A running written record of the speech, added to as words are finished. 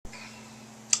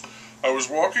I was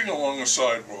walking along a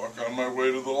sidewalk on my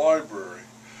way to the library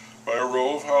by a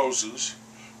row of houses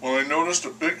when I noticed a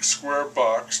big square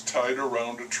box tied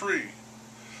around a tree.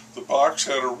 The box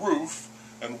had a roof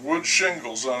and wood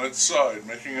shingles on its side,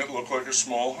 making it look like a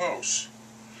small house.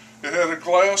 It had a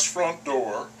glass front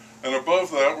door, and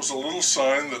above that was a little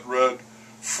sign that read,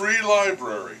 "Free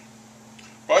Library."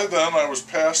 By then I was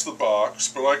past the box,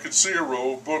 but I could see a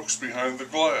row of books behind the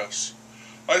glass.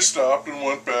 I stopped and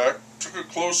went back, took a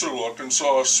closer look, and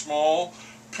saw a small,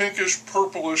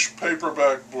 pinkish-purplish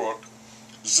paperback book,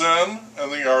 Zen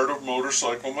and the Art of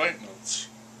Motorcycle Maintenance.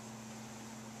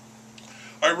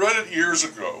 I read it years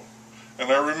ago,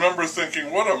 and I remember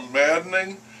thinking, what a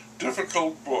maddening,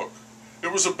 difficult book.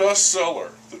 It was a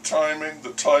bestseller. The timing,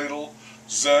 the title,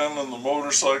 Zen and the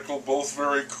motorcycle, both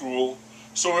very cool.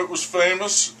 So it was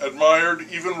famous, admired,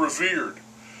 even revered.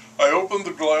 I opened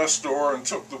the glass door and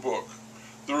took the book.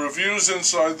 The reviews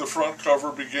inside the front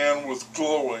cover began with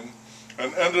glowing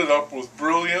and ended up with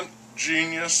brilliant,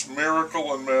 genius,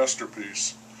 miracle, and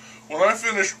masterpiece. When I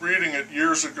finished reading it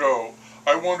years ago,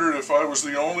 I wondered if I was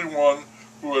the only one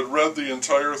who had read the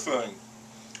entire thing.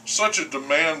 Such a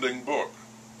demanding book.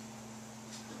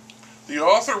 The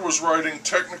author was writing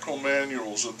technical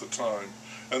manuals at the time,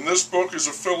 and this book is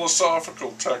a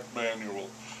philosophical tech manual,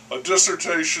 a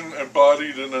dissertation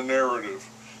embodied in a narrative,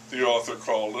 the author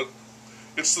called it.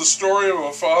 It's the story of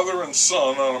a father and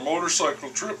son on a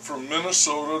motorcycle trip from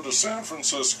Minnesota to San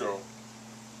Francisco.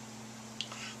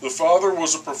 The father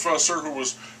was a professor who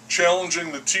was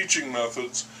challenging the teaching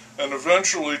methods and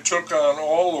eventually took on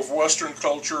all of Western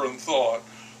culture and thought,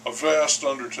 a vast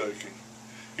undertaking.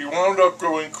 He wound up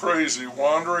going crazy,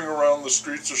 wandering around the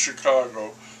streets of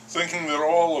Chicago, thinking that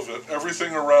all of it,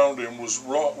 everything around him,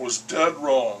 was dead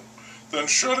wrong, then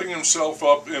shutting himself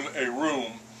up in a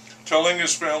room, telling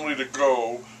his family to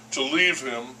go, to leave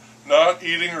him, not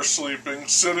eating or sleeping,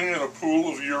 sitting in a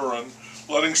pool of urine,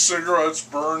 letting cigarettes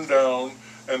burn down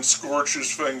and scorch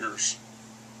his fingers.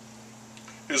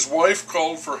 His wife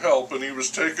called for help and he was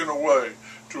taken away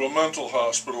to a mental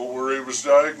hospital where he was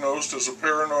diagnosed as a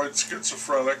paranoid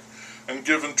schizophrenic and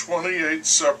given 28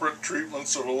 separate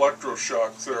treatments of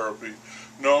electroshock therapy,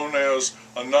 known as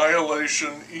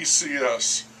annihilation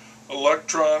ECS,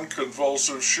 electron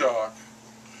convulsive shock.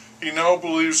 He now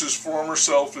believes his former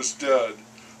self is dead.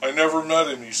 I never met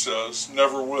him, he says,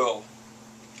 never will.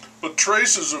 But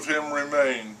traces of him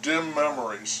remain, dim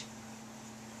memories.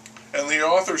 And the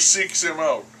author seeks him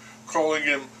out, calling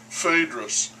him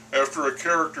Phaedrus, after a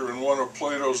character in one of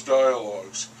Plato's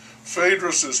dialogues.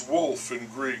 Phaedrus is wolf in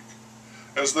Greek.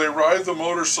 As they ride the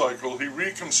motorcycle, he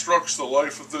reconstructs the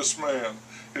life of this man,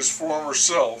 his former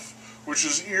self, which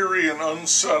is eerie and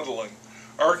unsettling.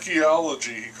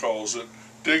 Archaeology, he calls it,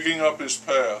 digging up his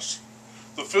past.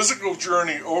 The physical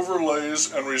journey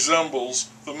overlays and resembles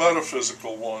the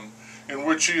metaphysical one, in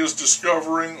which he is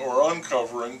discovering or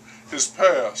uncovering his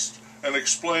past and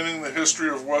explaining the history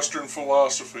of Western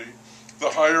philosophy, the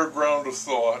higher ground of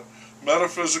thought,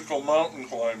 metaphysical mountain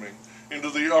climbing, into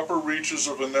the upper reaches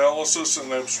of analysis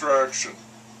and abstraction.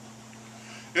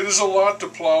 It is a lot to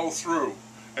plow through,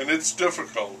 and it's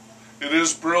difficult. It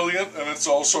is brilliant, and it's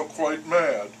also quite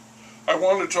mad. I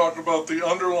want to talk about the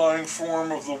underlying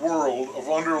form of the world, of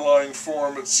underlying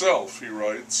form itself, he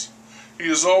writes. He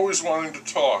is always wanting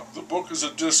to talk. The book is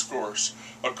a discourse,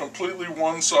 a completely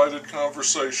one-sided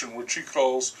conversation, which he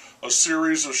calls a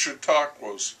series of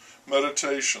shitakwas,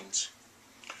 meditations.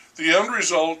 The end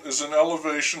result is an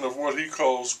elevation of what he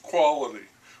calls quality,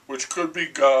 which could be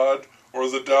God, or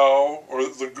the Tao, or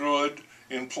the good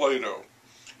in Plato.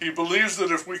 He believes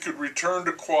that if we could return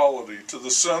to quality, to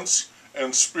the sense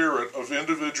and spirit of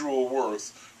individual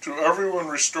worth, to everyone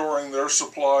restoring their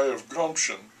supply of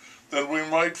gumption, then we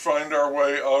might find our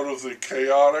way out of the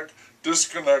chaotic,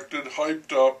 disconnected,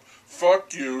 hyped up,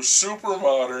 fuck you, super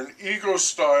modern, ego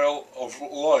style of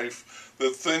life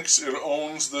that thinks it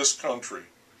owns this country.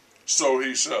 So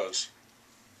he says.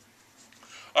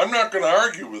 I'm not going to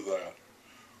argue with that.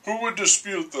 Who would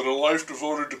dispute that a life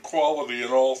devoted to quality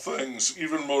in all things,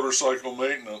 even motorcycle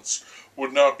maintenance,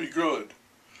 would not be good?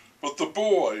 But the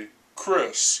boy,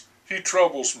 Chris, he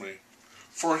troubles me.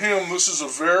 For him, this is a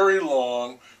very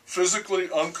long, physically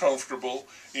uncomfortable,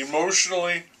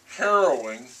 emotionally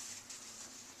harrowing,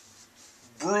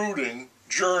 brooding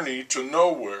journey to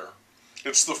nowhere.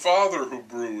 It's the father who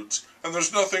broods, and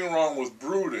there's nothing wrong with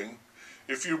brooding.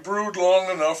 If you brood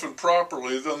long enough and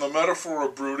properly, then the metaphor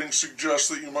of brooding suggests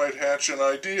that you might hatch an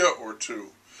idea or two.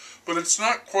 But it's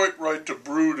not quite right to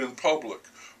brood in public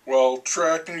while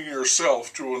tracking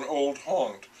yourself to an old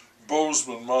haunt,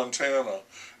 Bozeman, Montana,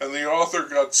 and the author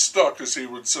got stuck, as he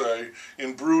would say,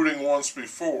 in brooding once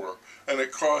before, and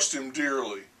it cost him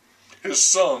dearly. His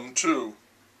son, too.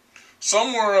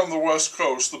 Somewhere on the West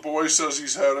Coast, the boy says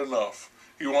he's had enough.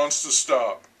 He wants to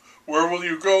stop. Where will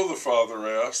you go, the father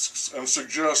asks, and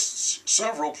suggests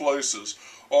several places,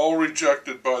 all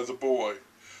rejected by the boy.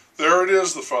 There it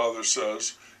is, the father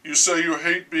says. You say you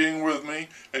hate being with me,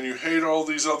 and you hate all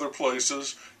these other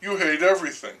places. You hate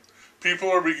everything.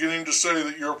 People are beginning to say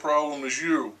that your problem is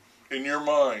you, in your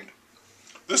mind.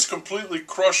 This completely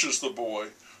crushes the boy,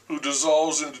 who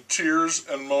dissolves into tears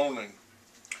and moaning.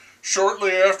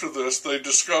 Shortly after this, they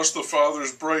discuss the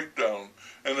father's breakdown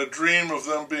and a dream of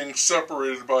them being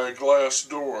separated by a glass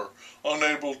door,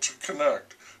 unable to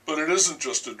connect. But it isn't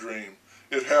just a dream.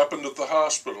 It happened at the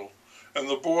hospital. And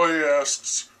the boy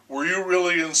asks, "Were you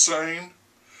really insane?"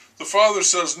 The father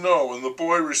says no, and the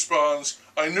boy responds,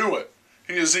 "I knew it."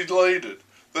 He is elated.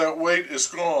 That weight is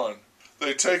gone.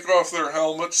 They take off their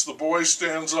helmets. The boy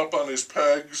stands up on his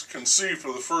pegs, can see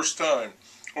for the first time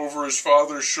over his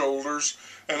father's shoulders,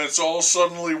 and it's all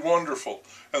suddenly wonderful,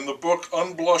 and the book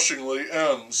unblushingly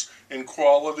ends in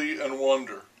quality and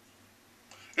wonder.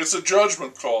 It's a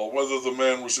judgment call whether the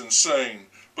man was insane,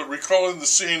 but recalling the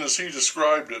scene as he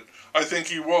described it, I think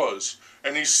he was,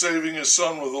 and he's saving his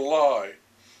son with a lie.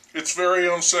 It's very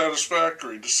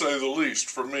unsatisfactory, to say the least,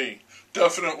 for me.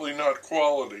 Definitely not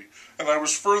quality, and I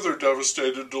was further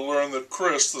devastated to learn that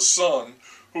Chris, the son,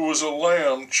 who was a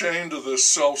lamb chained to this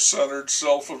self-centered,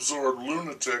 self-absorbed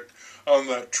lunatic on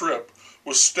that trip,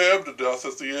 was stabbed to death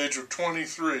at the age of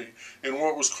 23 in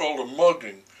what was called a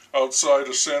mugging outside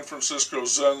a San Francisco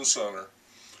Zen center.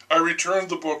 I returned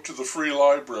the book to the free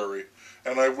library,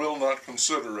 and I will not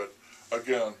consider it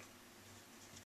again.